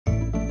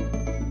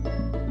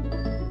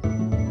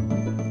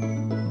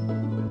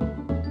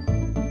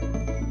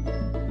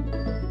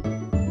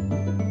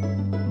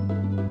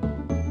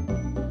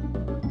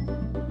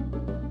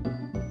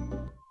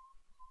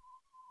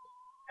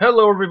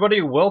Hello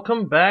everybody,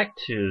 welcome back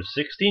to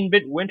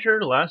 16-Bit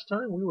Winter. Last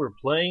time we were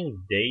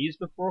playing Days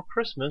Before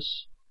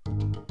Christmas.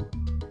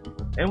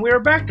 And we are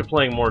back to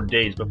playing more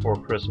Days Before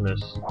Christmas.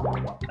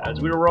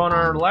 As we were on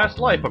our last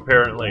life,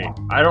 apparently.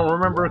 I don't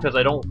remember because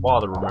I don't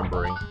bother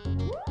remembering.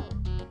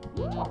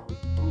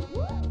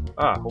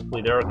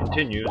 Hopefully there it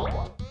continues.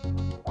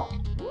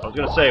 I was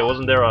gonna say,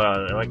 wasn't there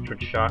an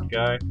electric shock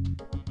guy?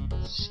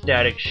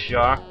 Static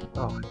shock?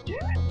 Oh, damn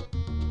it.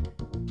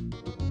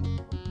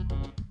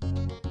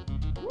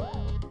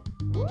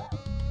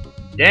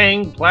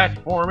 Dang,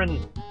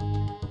 platforming!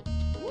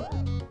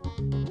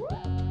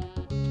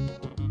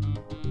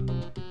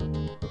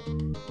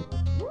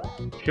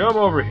 Come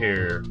over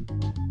here.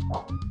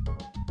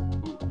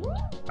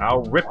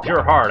 I'll rip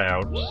your heart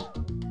out.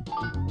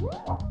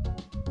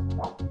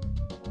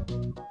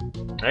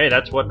 Hey,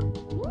 that's what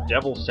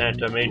Devil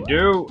Santa may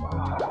do.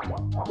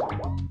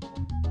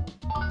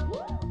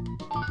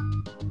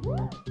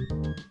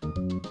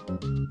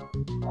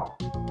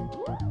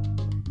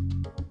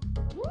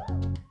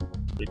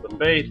 Leap of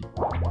faith.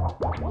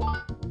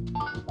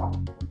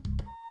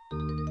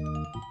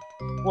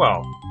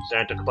 Well,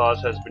 Santa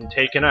Claus has been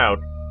taken out.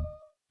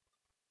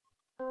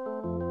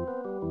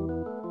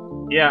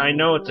 Yeah, I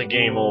know it's a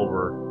game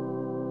over.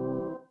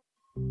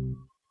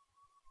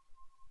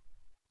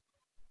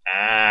 Oh,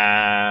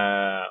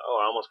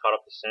 I almost caught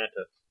up to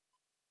Santa.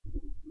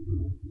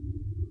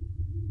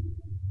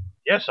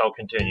 Yes, I'll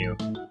continue.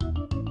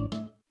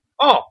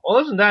 Oh, well,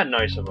 isn't that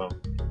nice of him?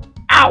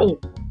 Ow!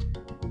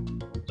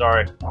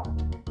 Sorry.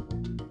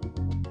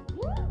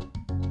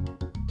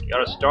 You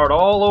gotta start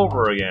all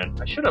over again.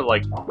 I should have,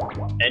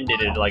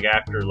 ended it,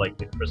 after,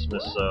 the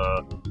Christmas,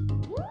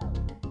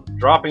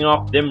 dropping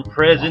off them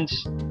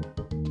presents.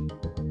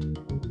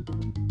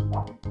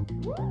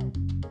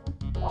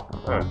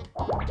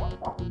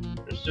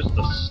 There's just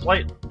a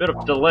slight bit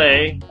of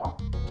delay.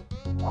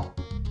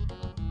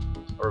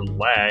 Or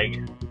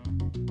lag.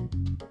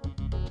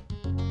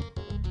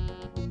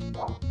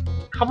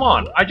 Come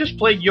on, I just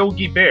played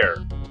Yogi Bear.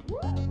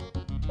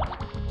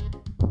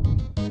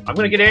 I'm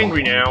gonna get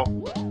angry now.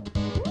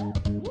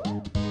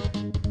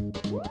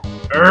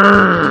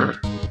 Urgh!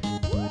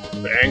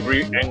 But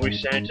angry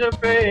Santa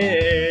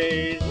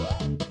face.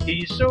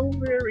 He's so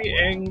very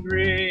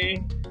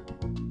angry.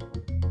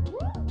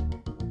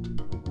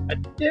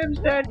 At the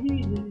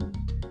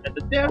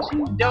devs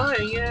he's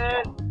dying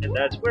at, and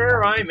that's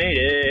where I made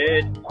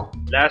it.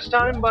 Last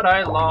time, but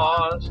I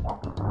lost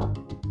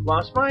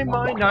my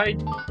mind. I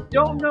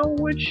don't know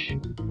which.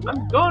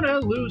 I'm gonna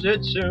lose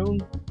it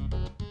soon.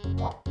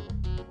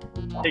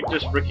 Take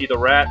this, Ricky the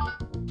Rat.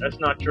 That's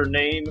not your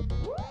name.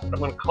 I'm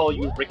gonna call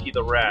you Ricky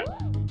the Rat.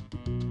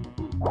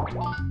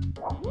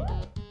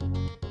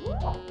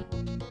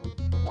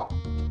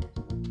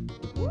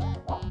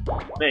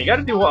 Man, you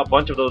gotta do a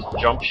bunch of those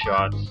jump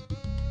shots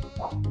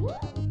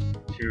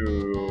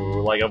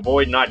to,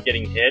 avoid not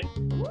getting hit.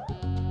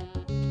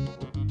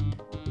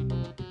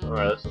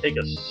 Alright, let's take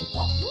a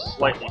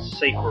slightly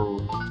safer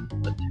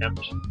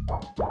attempt.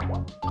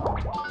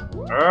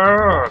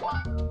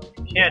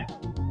 You can't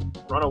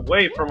run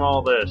away from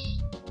all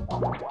this.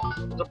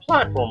 There's a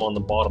platform on the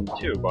bottom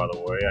too, by the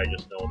way, I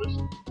just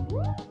noticed.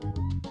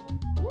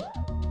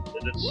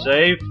 Is it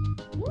safe?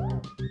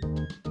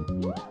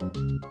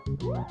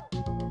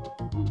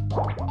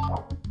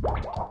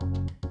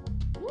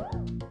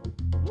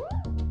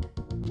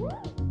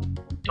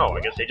 Oh, I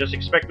guess they just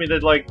expect me to,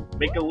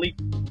 make a leap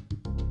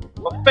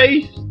of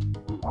faith!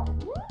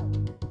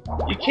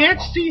 You can't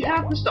see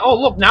half the stuff. Oh,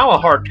 look, now a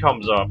heart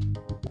comes up.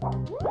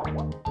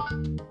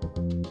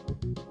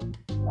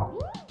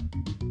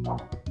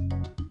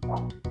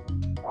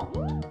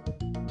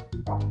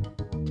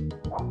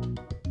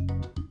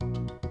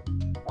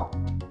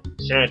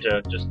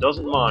 Santa just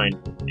doesn't mind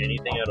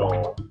anything at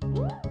all.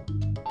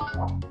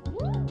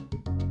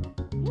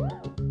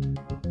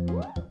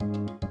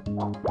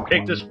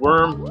 Take this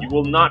worm, you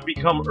will not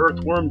become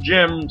Earthworm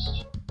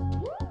Jims.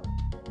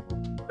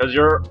 Because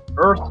you're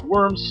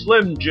Earthworm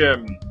Slim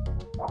Jim.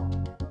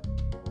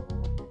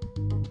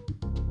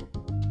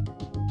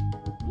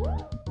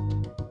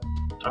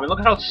 I mean, look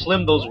at how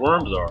slim those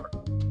worms are.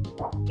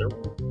 They're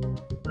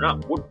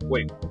not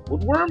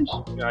woodworms?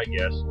 Yeah, I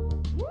guess.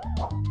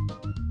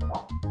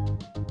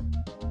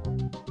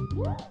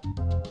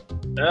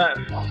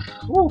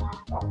 Whew.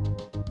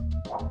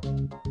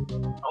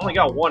 I only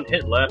got one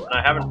hit left, and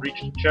I haven't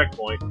reached a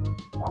checkpoint.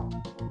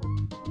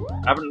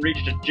 I haven't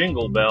reached a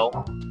jingle bell.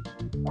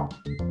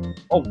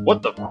 Oh,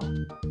 what the?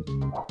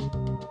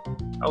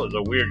 That was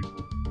a weird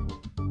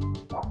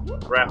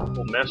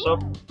graphical mess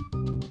up.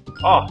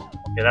 Oh,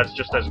 okay, that's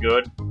just as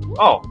good.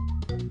 Oh,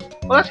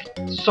 well,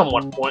 that's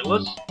somewhat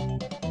pointless.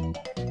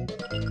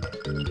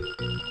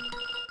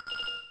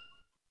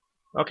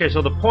 Okay,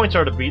 so the points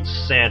are to beat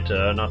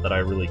Santa, not that I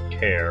really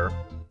care.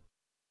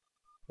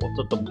 What's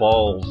up the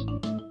balls?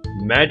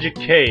 Magic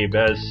Cave,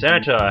 as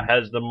Santa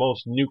has the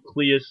most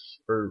nucleus,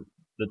 or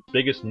the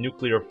biggest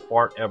nuclear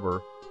fart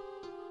ever.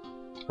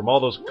 From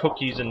all those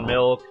cookies and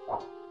milk,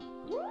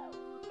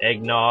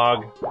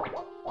 eggnog,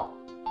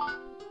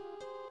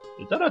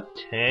 Is that a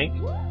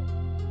tank?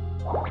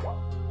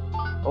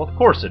 Well, of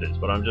course it is,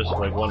 but I'm just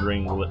like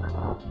wondering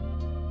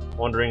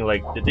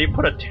like, did they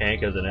put a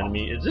tank as an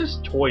enemy? Is this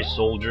Toy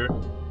Soldier?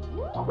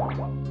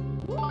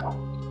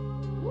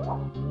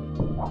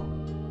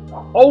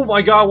 Oh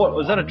my god, what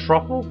was that, a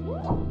truffle?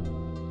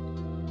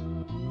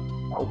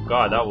 Oh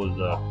god, that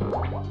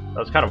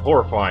was kind of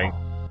horrifying,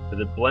 because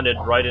it blended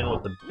right in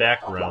with the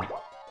background.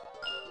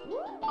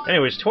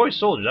 Anyways, Toy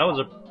Soldier, that was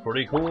a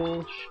pretty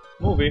cool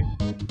movie.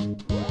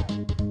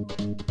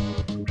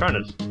 I'm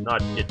trying to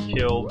not get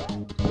killed.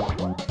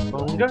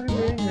 Long guy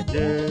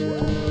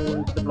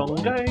the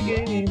long guy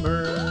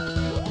gamer.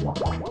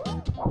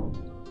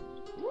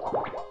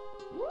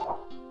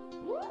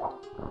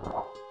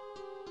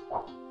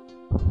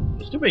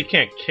 It's too bad you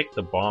can't kick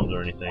the bombs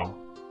or anything.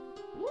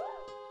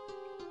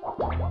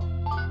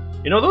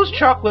 You know, those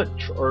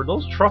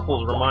those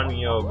truffles remind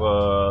me of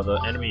the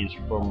enemies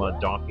from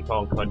Donkey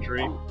Kong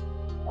Country.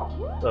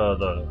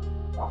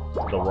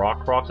 The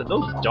rock rocks and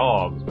those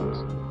dogs.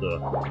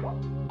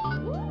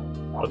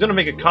 I was gonna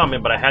make a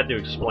comment, but I had to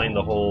explain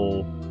the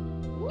whole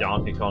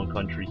Donkey Kong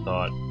Country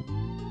thought.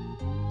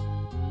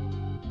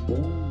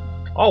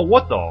 Oh,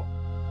 what the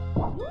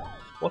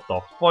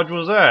fudge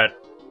was that?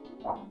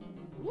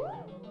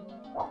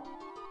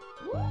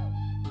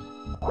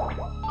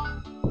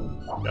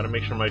 Gotta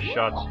make sure my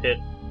shots hit.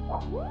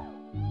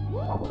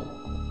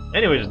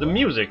 Anyways, the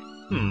music.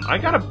 I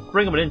gotta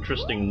bring up an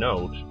interesting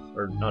note,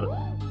 or not.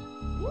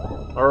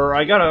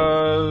 I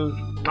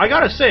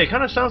gotta say, it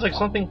kind of sounds like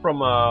something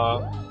from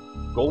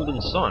Golden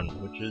Sun,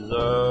 which is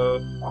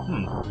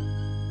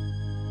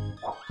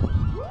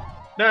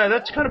yeah,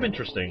 that's kind of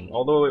interesting.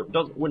 Although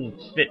it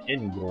wouldn't fit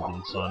in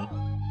Golden Sun.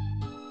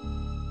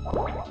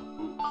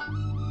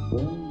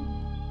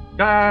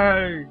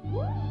 Guy.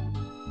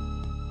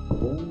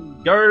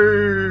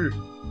 Go!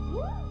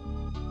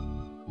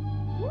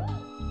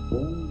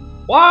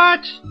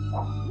 What?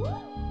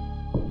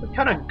 What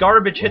kind of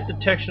garbage hit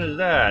detection is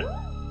that?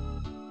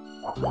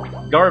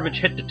 Garbage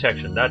hit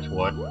detection, that's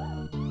what.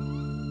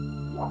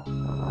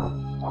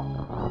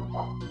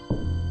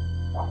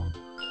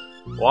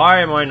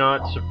 Why am I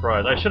not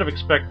surprised? I should have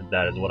expected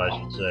that, is what I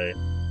should say.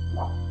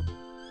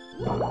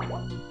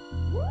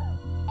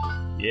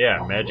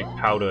 Yeah, magic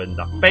powder in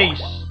the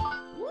face!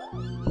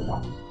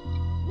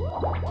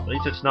 At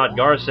least it's not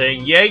Gar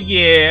saying, yeah,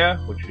 yeah,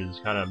 which is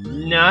kind of,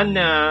 nah,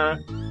 nah.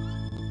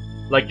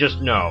 Like,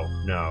 just no,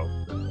 no.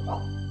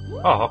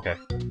 Oh, okay.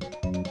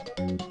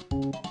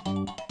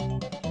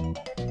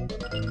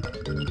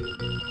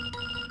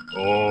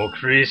 Oh,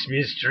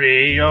 Christmas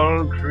tree,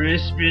 oh,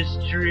 Christmas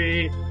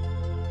tree.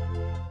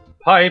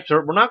 Pipes,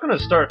 we're not going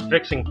to start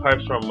fixing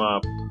pipes from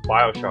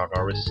Bioshock,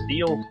 are we?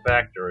 Steel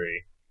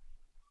Factory.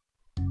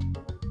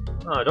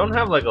 Don't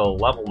have like a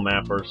level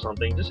map or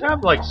something, just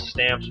have like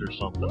stamps or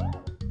something.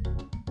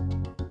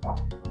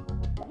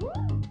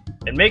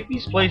 And make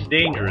these places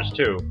dangerous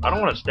too. I don't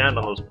want to stand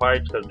on those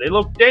pipes because they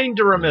look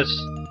dangerous.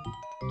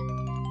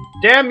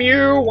 Damn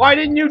you! Why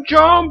didn't you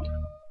jump?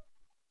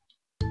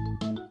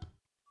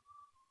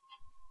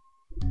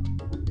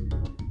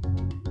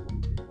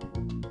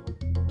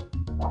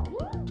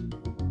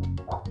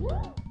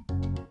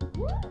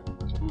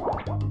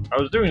 I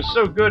was doing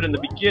so good in the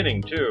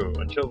beginning, too,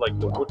 until, like,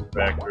 the wood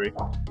factory.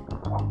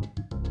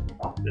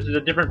 This is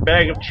a different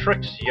bag of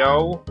tricks,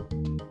 yo!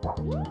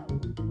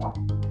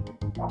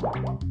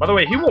 By the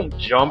way, he won't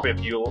jump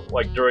if you,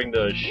 like, during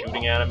the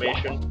shooting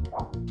animation.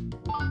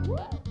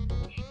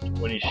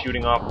 When he's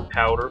shooting off the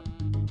powder.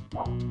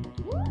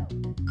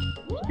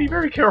 So be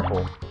very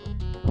careful.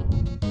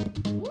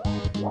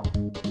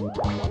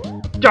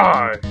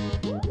 Die!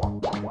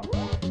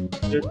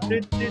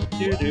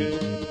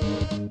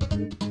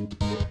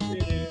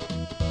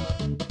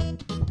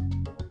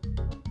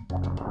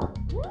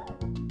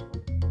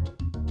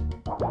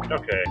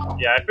 Okay,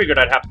 yeah, I figured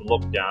I'd have to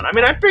look down. I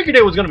mean, I figured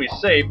it was gonna be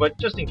safe, but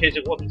just in case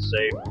it wasn't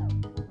safe.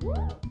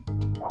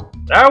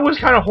 That was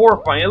kind of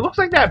horrifying. It looks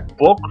like that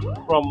book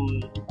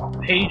from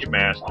Page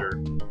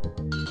Master.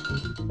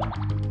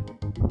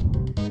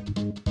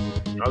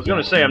 I was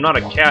gonna say I'm not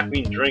a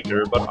caffeine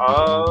drinker, but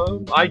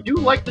I do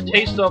like the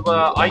taste of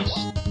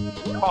iced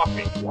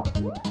coffee,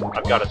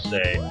 I've gotta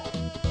say.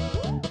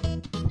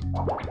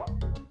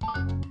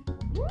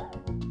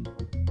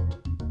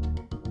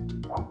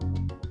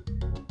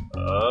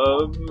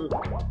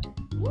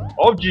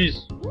 Oh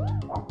jeez.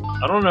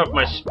 I don't know if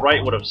my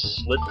sprite would have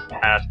slid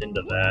past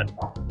into that.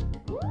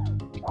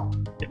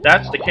 If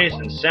that's the case,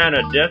 then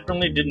Santa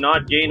definitely did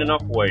not gain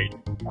enough weight.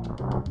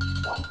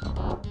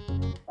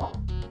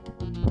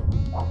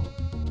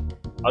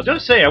 I was gonna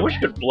say, I wish you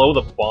could blow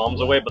the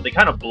bombs away, but they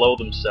kind of blow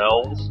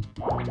themselves.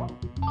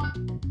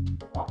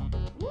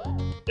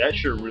 That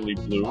sure really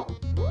blew.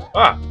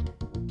 Ah!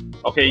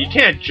 Okay, you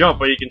can't jump,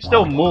 but you can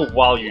still move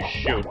while you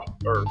shoot.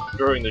 Or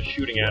during the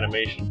shooting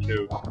animation,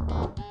 too.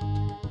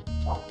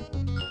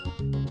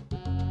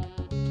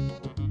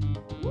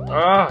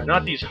 Ah,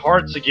 not these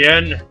hearts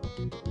again!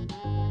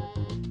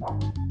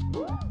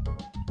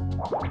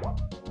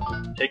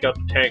 Take out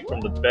the tank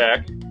from the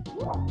back.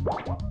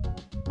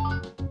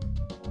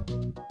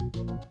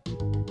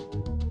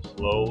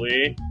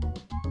 Slowly.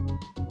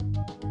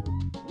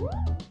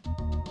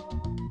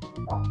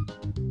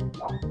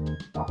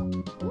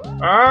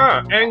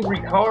 Ah!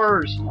 Angry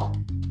cars!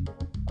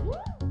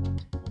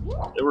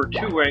 There were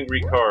 2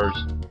 angry cars.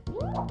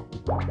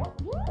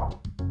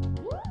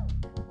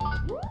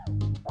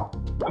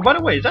 And by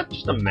the way, is that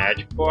just a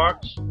magic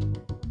box?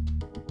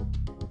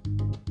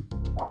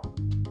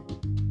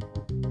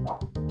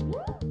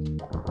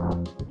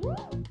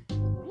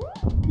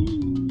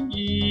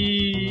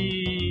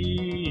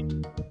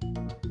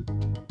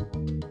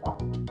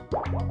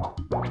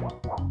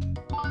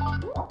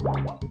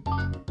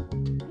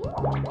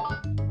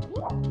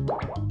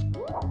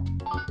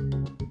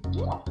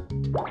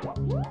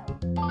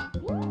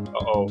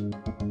 Uh-oh.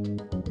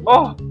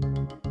 Oh!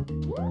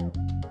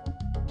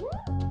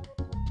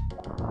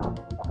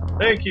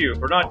 Thank you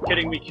for not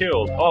getting me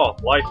killed. Oh,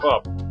 life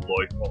up.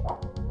 Life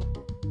up.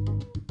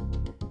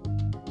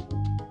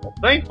 Well,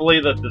 thankfully,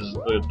 the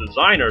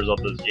designers of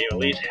this game at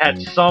least had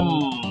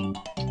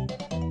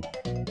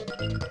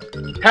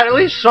at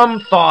least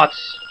some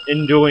thoughts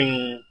in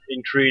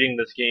creating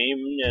this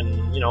game,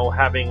 and you know,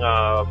 having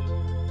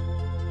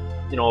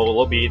you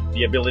know,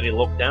 the ability to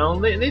look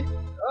down. They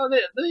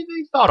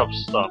thought of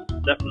stuff,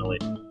 definitely.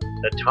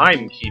 The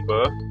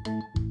timekeeper,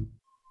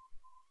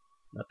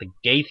 not the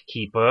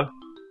gatekeeper.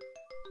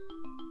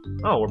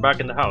 Oh, we're back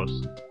in the house,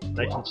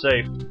 nice and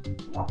safe.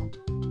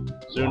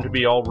 Soon to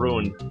be all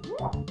ruined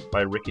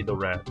by Ricky the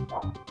Rat.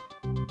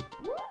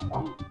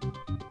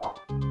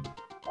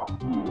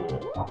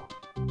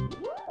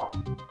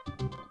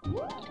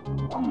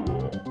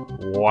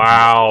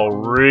 Wow,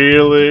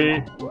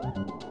 really?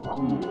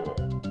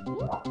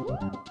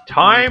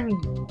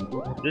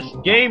 This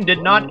game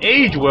did not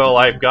age well,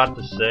 I've got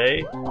to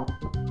say.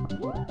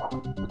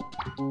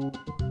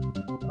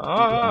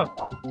 Ah.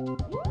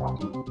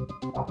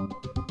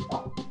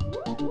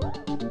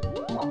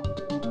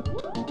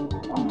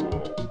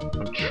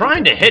 I'm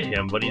trying to hit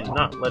him, but he's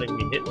not letting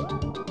me hit him.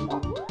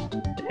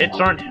 The hits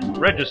aren't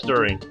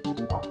registering.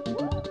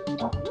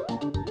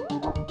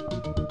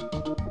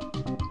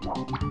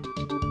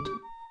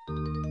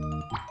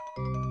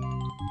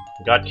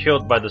 Got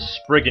killed by the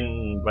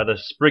Spriggan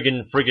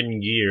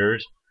friggin'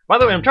 gears. By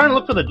the way, I'm trying to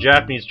look for the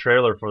Japanese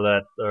trailer for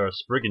that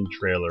Spriggan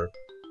trailer.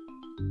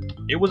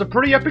 It was a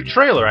pretty epic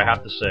trailer, I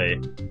have to say.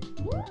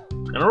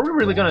 And are we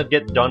really gonna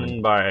get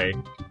done by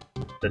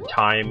the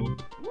time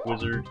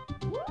wizard?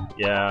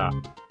 Yeah,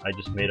 I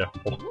just made a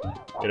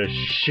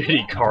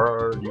shitty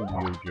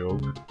cardio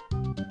joke.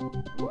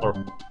 Or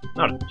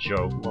not a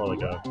joke, more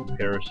like a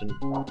comparison.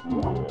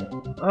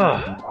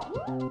 Ugh.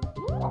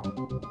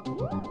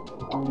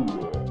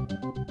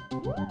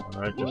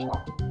 Alright,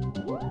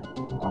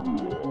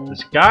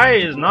 this guy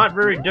is not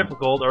very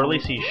difficult, or at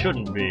least he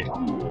shouldn't be.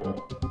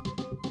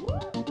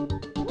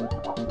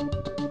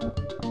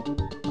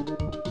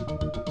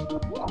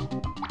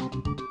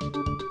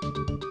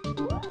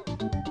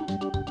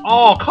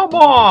 Oh, come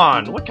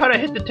on! What kind of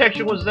hit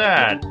detection was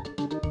that?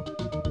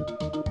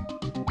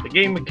 The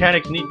game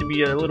mechanics need to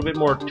be a little bit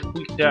more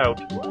tweaked out.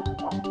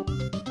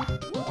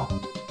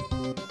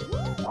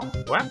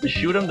 Do I have to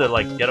shoot him to,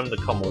 like, get him to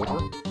come over?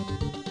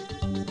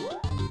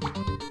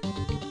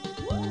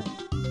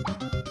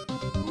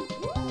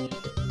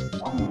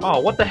 Oh,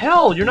 what the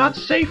hell? You're not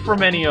safe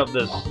from any of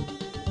this.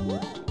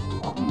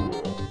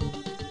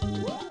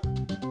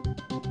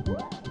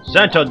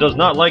 Santa does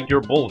not like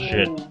your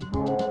bullshit.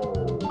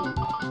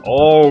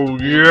 Oh,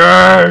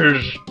 yes!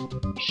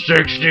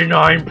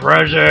 69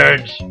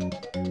 presents!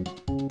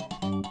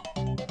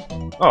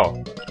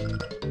 Oh.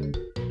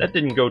 That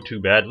didn't go too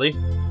badly.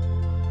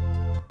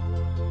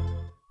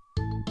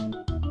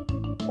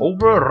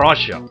 Over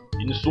Russia.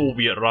 In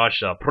Soviet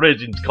Russia,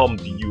 presents come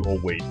to you. Oh,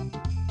 wait.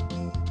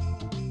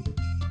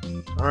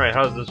 Alright,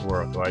 how does this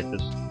work? Do I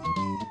just...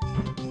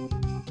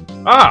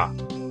 Ah!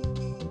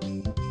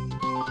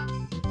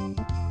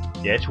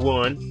 That's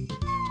one.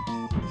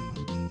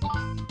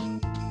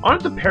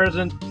 Aren't the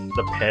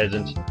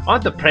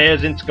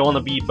presents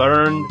gonna be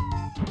burned?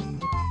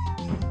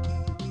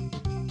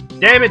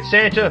 Damn it,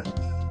 Santa!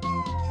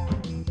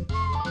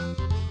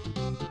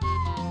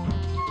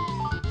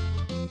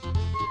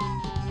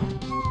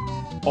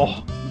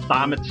 Oh,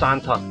 damn it,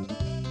 Santa!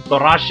 The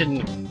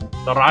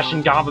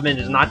Russian government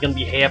is not gonna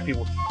be happy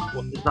with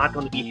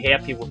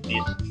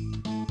this.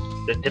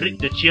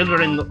 The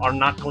children are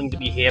not going to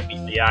be happy.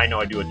 Yeah, I know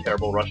I do a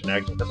terrible Russian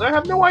accent because I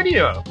have no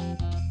idea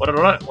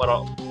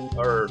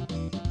or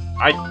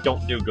I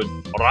don't do good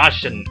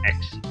Russian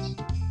accents.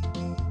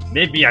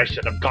 Maybe I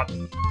should have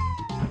gotten.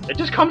 It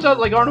just comes out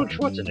like Arnold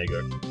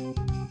Schwarzenegger.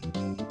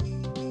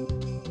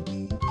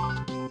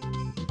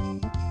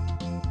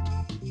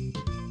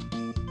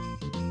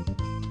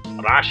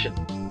 Russian.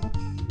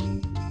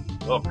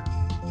 Look.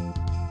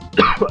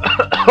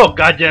 Oh,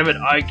 God damn it!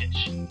 I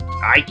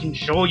can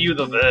show you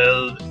the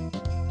world.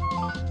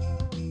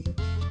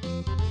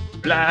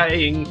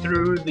 Flying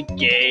through the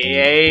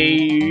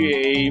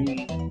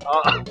game.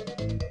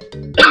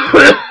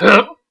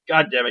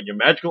 God damn it! Your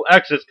magical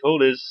access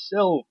code is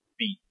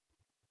selfie.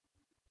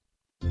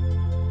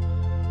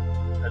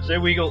 I say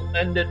we go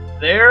end it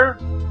there.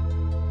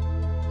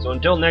 So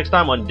until next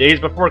time on Days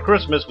Before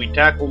Christmas, we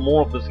tackle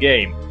more of this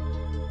game.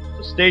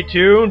 So stay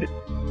tuned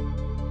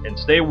and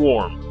stay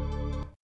warm.